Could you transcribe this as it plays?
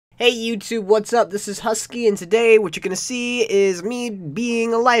Hey YouTube, what's up? This is Husky, and today what you're gonna see is me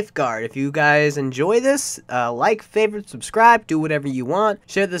being a lifeguard. If you guys enjoy this, like, favorite, subscribe, do whatever you want.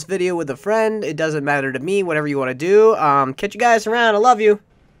 Share this video with a friend. It doesn't matter to me, whatever you want to do. Catch you guys around. I love you.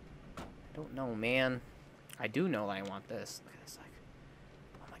 I don't know, man. I do know that I want this. Look at this, like,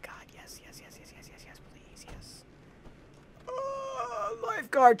 oh my god, yes, please, yes.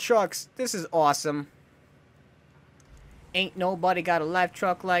 Lifeguard trucks. This is awesome. Ain't nobody got a life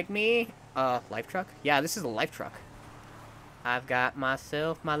truck like me. Life truck? Yeah, this is a life truck. I've got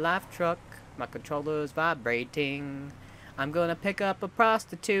myself my life truck. My controller's vibrating. I'm gonna pick up a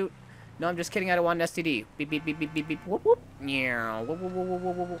prostitute. No, I'm just kidding. I don't want an STD. Beep, beep, beep, beep, beep, beep. Whoop, whoop. Yeah. Whoop, whoop, whoop,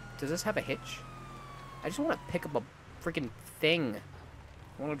 whoop, whoop, whoop. Does this have a hitch? I just want to pick up a freaking thing.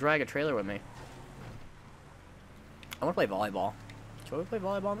 I want to drag a trailer with me. I want to play volleyball. Can we play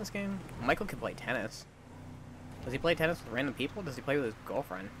volleyball in this game? Michael can play tennis. Does he play tennis with random people? Does he play with his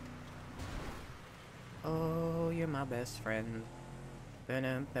girlfriend? Oh, you're my best friend.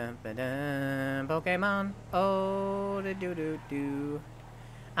 Pokemon. Oh, the do do do.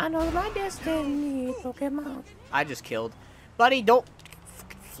 I know my destiny, Pokemon. I just killed. Buddy, don't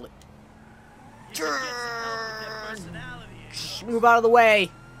flip. Move out of the way.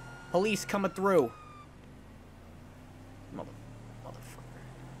 Police coming through.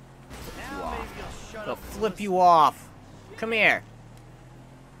 I'll flip you off. Come here.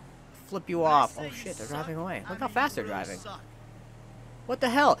 Flip you off. Oh shit, they're driving away. Look how fast they're driving. What the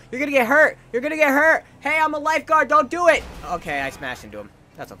hell? You're gonna get hurt. You're gonna get hurt. Hey, I'm a lifeguard. Don't do it. Okay, I smashed into him.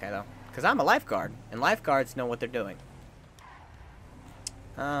 That's okay though, because I'm a lifeguard, and lifeguards know what they're doing.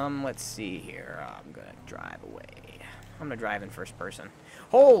 Let's see here. I'm gonna drive away. I'm gonna drive in first person.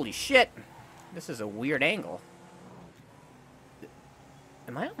 Holy shit! This is a weird angle.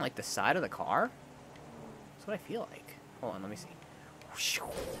 Am I on like the side of the car? That's what I feel like. Hold on, let me see.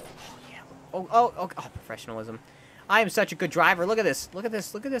 Oh, yeah. Oh, professionalism. I am such a good driver. Look at this. Look at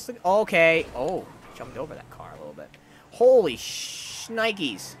this. Look at this. Look. Okay. Oh, jumped over that car a little bit. Holy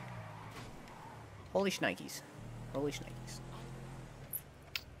shnikes. Holy shnikes. Holy shnikes.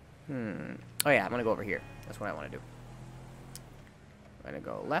 Oh, yeah, I'm going to go over here. That's what I want to do. I'm going to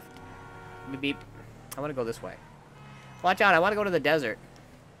go left. Beep, beep. I want to go this way. Watch out. I want to go to the desert.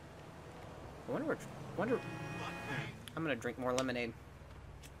 I wonder. I'm gonna drink more lemonade.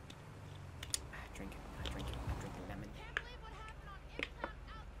 Drink it. Drink lemon.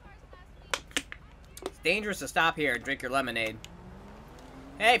 It's dangerous to stop here and drink your lemonade.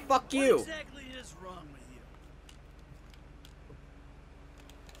 Hey, fuck you! What exactly is wrong with you?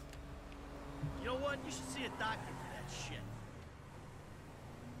 You know what? You should see a doctor for that shit.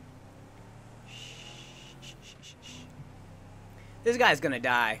 This guy's gonna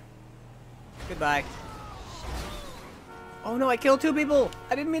die. Goodbye. Oh no, I killed two people!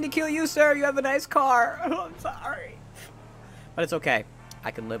 I didn't mean to kill you, sir! You have a nice car! Oh, I'm sorry. But it's okay.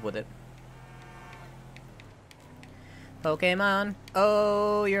 I can live with it. Pokemon,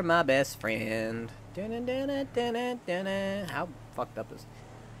 oh, you're my best friend. How fucked up is...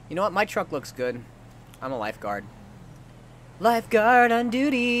 You know what? My truck looks good. I'm a lifeguard. Lifeguard on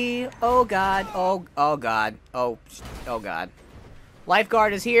duty! Oh god, oh god, oh god.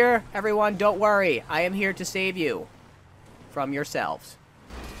 Lifeguard is here. Everyone, don't worry. I am here to save you from yourselves.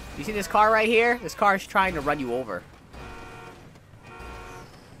 You see this car right here? This car is trying to run you over.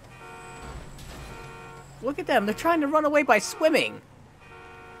 Look at them. They're trying to run away by swimming.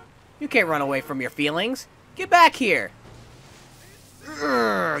 You can't run away from your feelings. Get back here.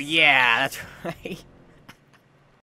 Urgh, yeah, that's right.